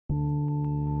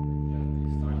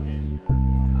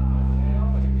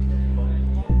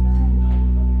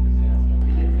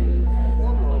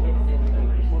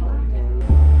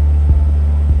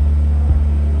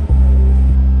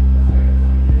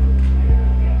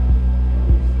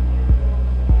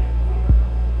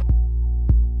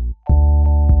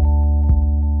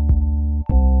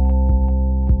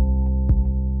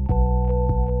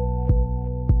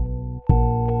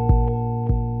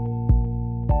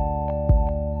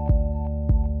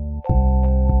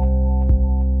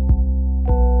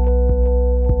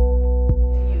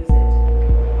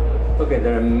Okay,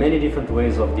 there are many different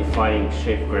ways of defining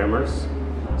shape grammars.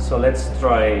 So let's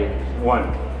try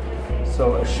one.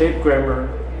 So a shape grammar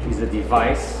is a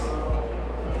device,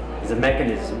 is a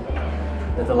mechanism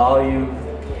that allows you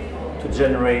to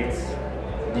generate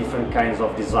different kinds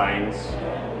of designs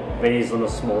based on a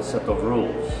small set of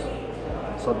rules.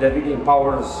 So that it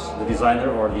empowers the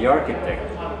designer or the architect,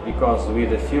 because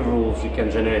with a few rules you can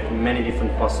generate many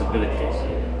different possibilities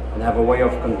and have a way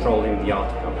of controlling the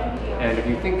outcome. And if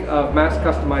you think of mass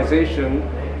customization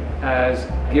as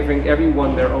giving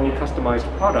everyone their own customized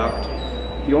product,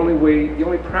 the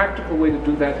only practical way to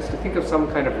do that is to think of some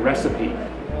kind of recipe.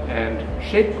 And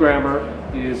shape grammar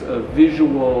is a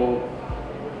visual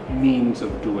means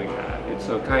of doing that. It's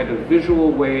a kind of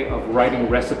visual way of writing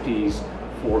recipes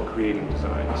for creating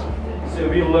designs. So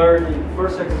we learned in the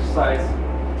first exercise,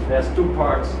 there's two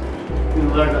parts. We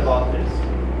learned about this.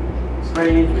 It's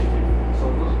very intuitive. So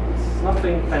it's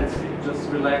nothing fancy, just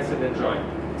relax and enjoy.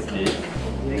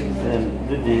 Then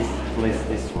do this, place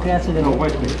this one. No,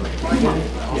 wait.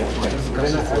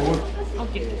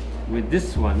 Okay. With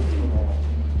this one,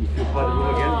 if you put it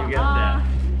again, you get that.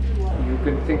 You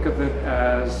can think of it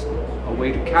as a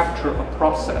way to capture a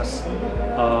process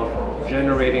of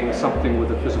generating something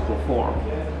with a physical form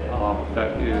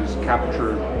that is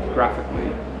captured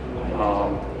graphically.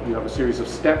 You have a series of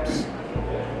steps,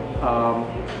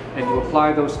 and you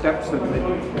apply those steps and then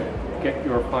you get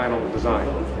your final design.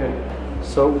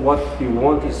 So what we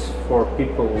want is for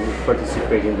people who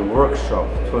participate in the workshop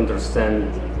to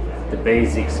understand the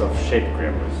basics of shape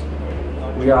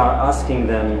grammars. We are asking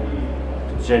them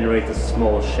to generate a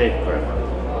small shape grammar,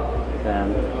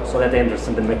 so that they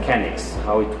understand the mechanics,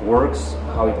 how it works,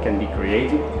 how it can be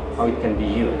created, how it can be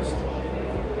used.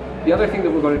 The other thing that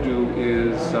we're going to do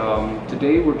is,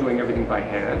 today we're doing everything by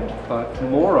hand, but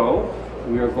tomorrow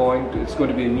it's going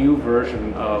to be a new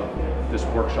version of this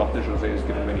workshop that José has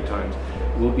given many times.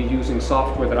 We'll be using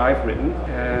software that I've written,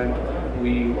 and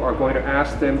we are going to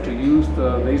ask them to use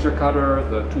the laser cutter,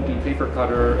 the 2D paper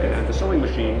cutter, and the sewing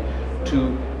machine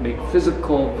to make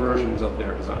physical versions of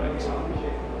their designs.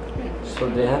 So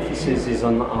the emphasis is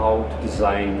on how to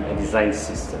design a design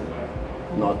system,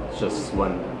 not just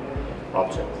one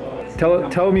object.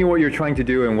 Tell me what you're trying to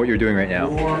do and what you're doing right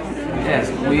now. Yes,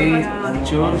 we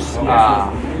choose a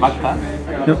backpack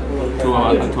to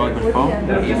perform.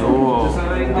 We do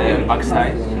the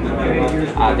backside,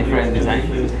 a different design.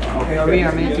 We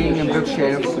are making a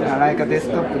bookshelf, like a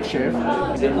desktop bookshelf,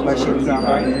 by shape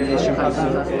organization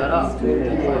pattern.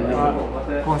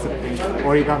 Concept is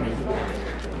origami.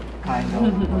 Kind of,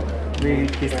 we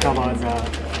discover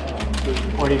the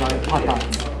origami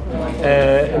patterns.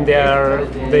 And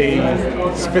they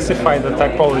specify the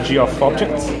typology of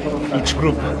objects, each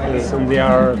group, and they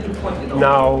are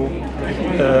now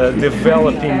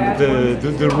developing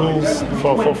the rules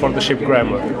for the shape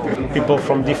grammar. People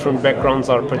from different backgrounds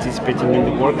are participating in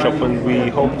the workshop, and we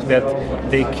hope that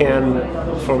they can,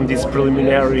 from this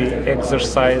preliminary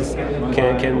exercise,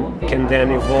 can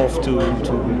then evolve to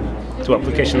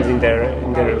applications in their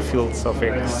fields of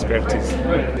expertise.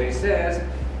 It says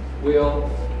we'll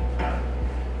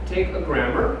take a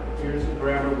grammar. Here's a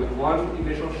grammar with one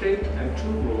initial shape and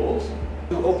two rules.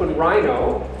 To open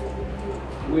Rhino,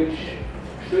 which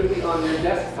should be on your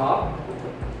desktop.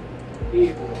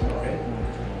 Here. Okay.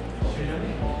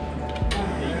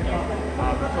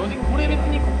 これ別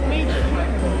にここメインじゃない。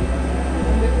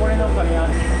これなんかにあ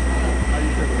る。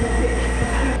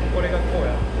これがこう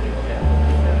や。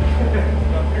だ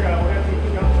から俺は敵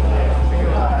が。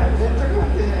めっちゃ変わっ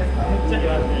てないですか。めっちゃ変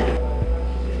わってる。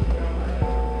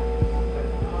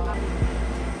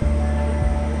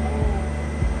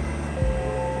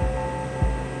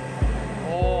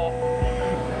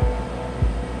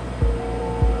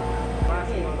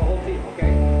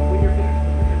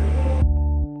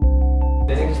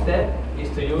Step is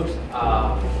to use a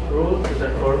rule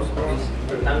that forms this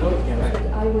rectangle.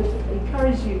 I would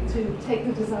encourage you to take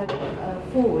the design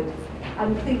forward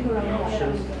and think around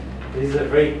that. This is a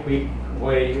very quick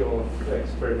way of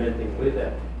experimenting with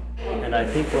that. And I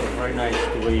think it was very nice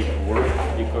the way it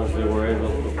worked, because they were able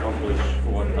to accomplish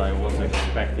what I was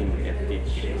expecting at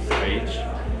each stage.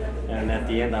 And at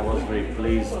the end I was very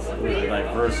pleased with the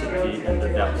diversity and the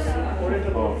depth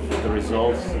of the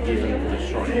results given the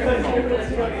short amount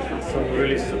of time. Some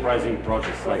really surprising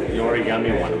projects like the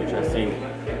origami one, which I think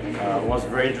was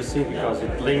very interesting because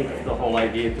it linked the whole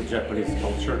idea to Japanese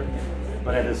culture,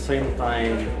 but at the same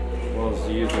time was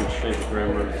using shape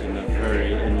grammars in a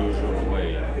very unusual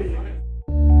way.